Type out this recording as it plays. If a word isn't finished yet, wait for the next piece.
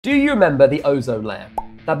Do you remember the ozone layer?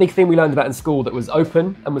 That big thing we learned about in school that was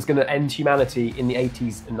open and was going to end humanity in the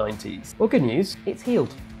 80s and 90s. Well, good news, it's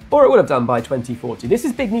healed. Or it would have done by 2040. This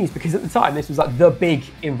is big news because at the time this was like the big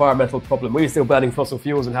environmental problem. We were still burning fossil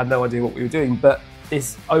fuels and had no idea what we were doing, but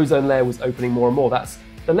this ozone layer was opening more and more. That's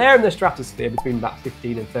the layer in the stratosphere between about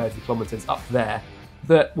 15 and 30 kilometers up there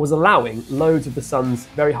that was allowing loads of the sun's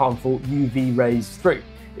very harmful UV rays through.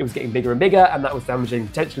 It was getting bigger and bigger, and that was damaging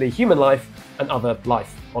potentially human life and other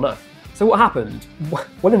life on Earth. So what happened?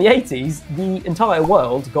 Well, in the 80s, the entire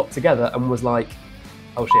world got together and was like,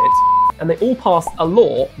 oh shit. And they all passed a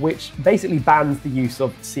law which basically bans the use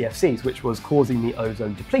of CFCs, which was causing the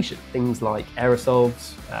ozone depletion. Things like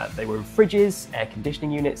aerosols, they were in fridges, air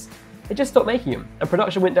conditioning units. They just stopped making them, and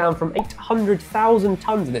production went down from 800,000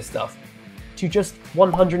 tons of this stuff to just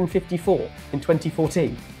 154 in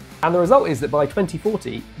 2014. And the result is that by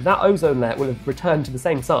 2040, that ozone layer will have returned to the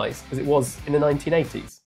same size as it was in the 1980s.